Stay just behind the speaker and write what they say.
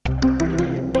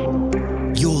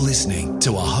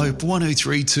to a Hope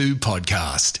 1032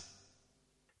 podcast.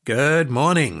 Good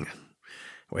morning.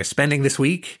 We're spending this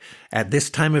week at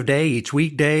this time of day, each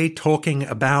weekday, talking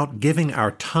about giving our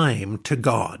time to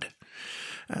God.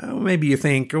 Maybe you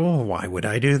think, why would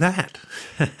I do that?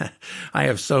 I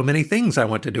have so many things I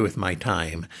want to do with my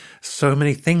time, so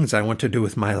many things I want to do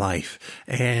with my life,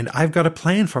 and I've got a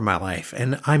plan for my life,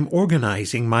 and I'm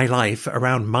organizing my life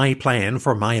around my plan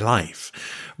for my life.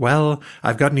 Well,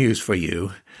 I've got news for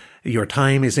you. Your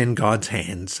time is in God's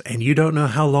hands, and you don't know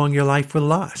how long your life will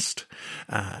last.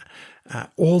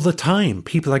 All the time,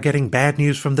 people are getting bad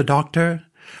news from the doctor,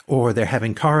 or they're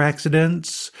having car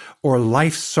accidents, or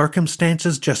life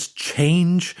circumstances just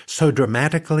change so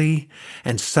dramatically,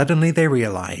 and suddenly they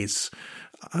realize,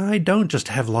 I don't just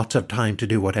have lots of time to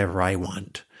do whatever I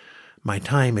want. My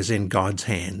time is in God's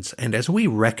hands. And as we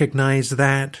recognize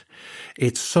that,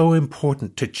 it's so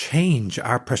important to change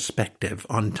our perspective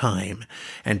on time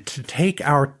and to take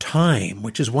our time,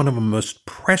 which is one of the most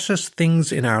precious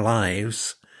things in our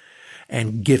lives,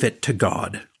 and give it to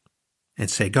God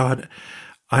and say, God,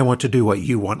 I want to do what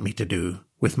you want me to do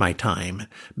with my time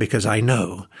because I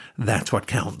know that's what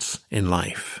counts in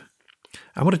life.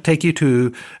 I want to take you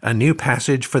to a new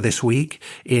passage for this week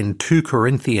in 2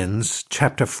 Corinthians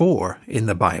chapter 4 in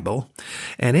the Bible.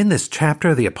 And in this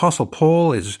chapter, the Apostle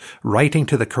Paul is writing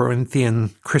to the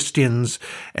Corinthian Christians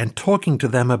and talking to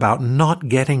them about not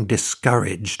getting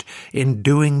discouraged in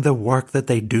doing the work that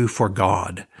they do for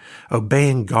God,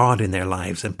 obeying God in their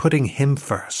lives and putting Him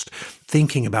first,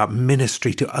 thinking about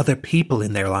ministry to other people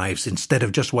in their lives instead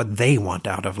of just what they want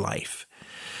out of life.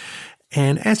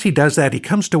 And as he does that, he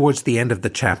comes towards the end of the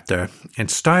chapter,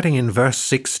 and starting in verse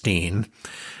 16,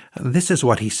 this is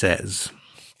what he says.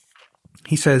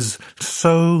 He says,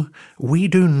 so we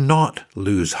do not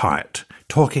lose heart,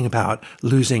 talking about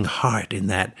losing heart in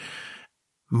that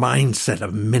mindset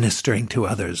of ministering to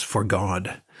others for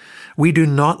God. We do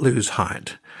not lose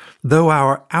heart, though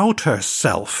our outer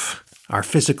self, our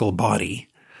physical body,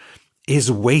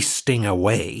 is wasting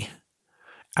away.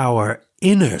 Our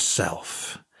inner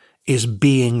self is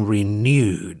being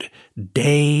renewed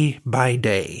day by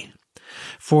day.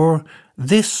 For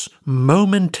this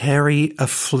momentary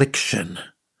affliction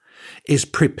is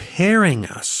preparing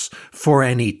us for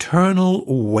an eternal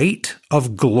weight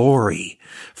of glory,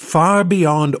 far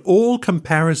beyond all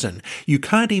comparison. You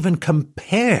can't even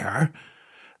compare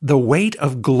the weight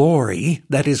of glory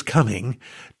that is coming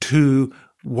to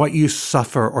what you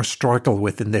suffer or struggle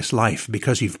with in this life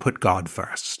because you've put God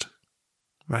first.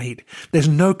 Right? There's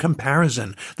no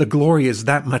comparison. The glory is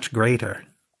that much greater.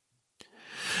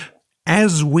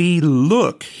 As we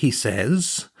look, he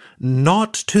says,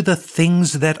 not to the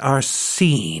things that are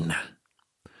seen,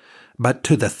 but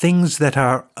to the things that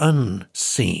are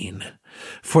unseen.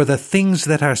 For the things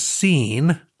that are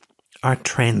seen are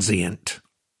transient.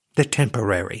 They're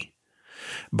temporary.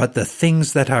 But the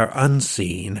things that are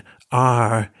unseen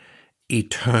are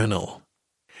eternal.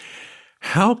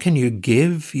 How can you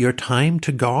give your time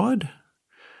to God?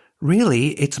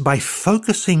 Really, it's by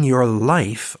focusing your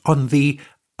life on the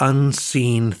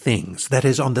unseen things, that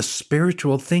is, on the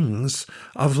spiritual things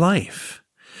of life.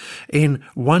 In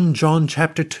 1 John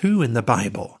chapter 2 in the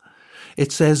Bible,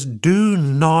 it says, do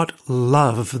not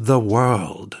love the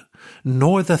world,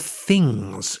 nor the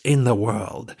things in the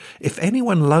world. If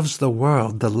anyone loves the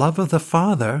world, the love of the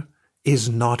Father is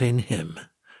not in him.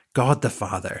 God the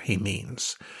Father, he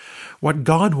means. What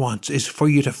God wants is for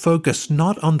you to focus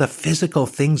not on the physical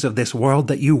things of this world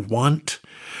that you want,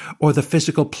 or the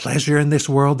physical pleasure in this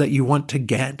world that you want to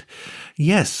get.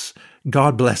 Yes,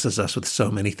 God blesses us with so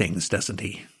many things, doesn't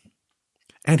he?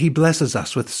 And he blesses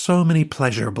us with so many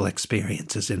pleasurable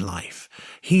experiences in life.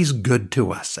 He's good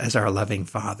to us as our loving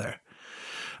Father.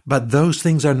 But those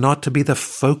things are not to be the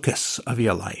focus of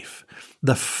your life.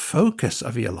 The focus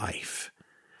of your life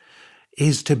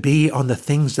is to be on the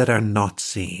things that are not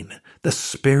seen, the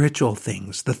spiritual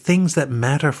things, the things that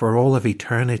matter for all of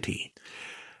eternity.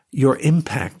 Your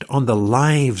impact on the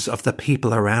lives of the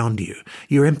people around you,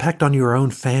 your impact on your own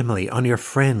family, on your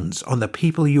friends, on the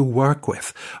people you work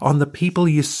with, on the people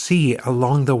you see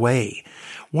along the way.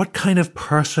 What kind of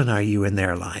person are you in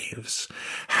their lives?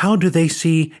 How do they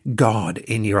see God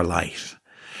in your life?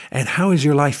 And how is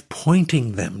your life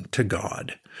pointing them to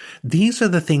God? These are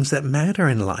the things that matter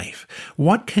in life.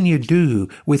 What can you do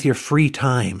with your free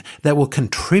time that will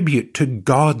contribute to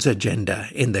God's agenda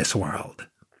in this world?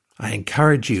 I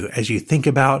encourage you, as you think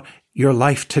about your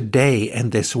life today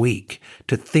and this week,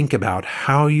 to think about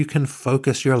how you can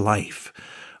focus your life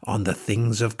on the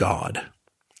things of God.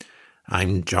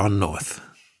 I'm John North.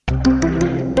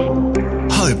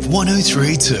 Hope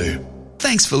 1032.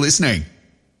 Thanks for listening.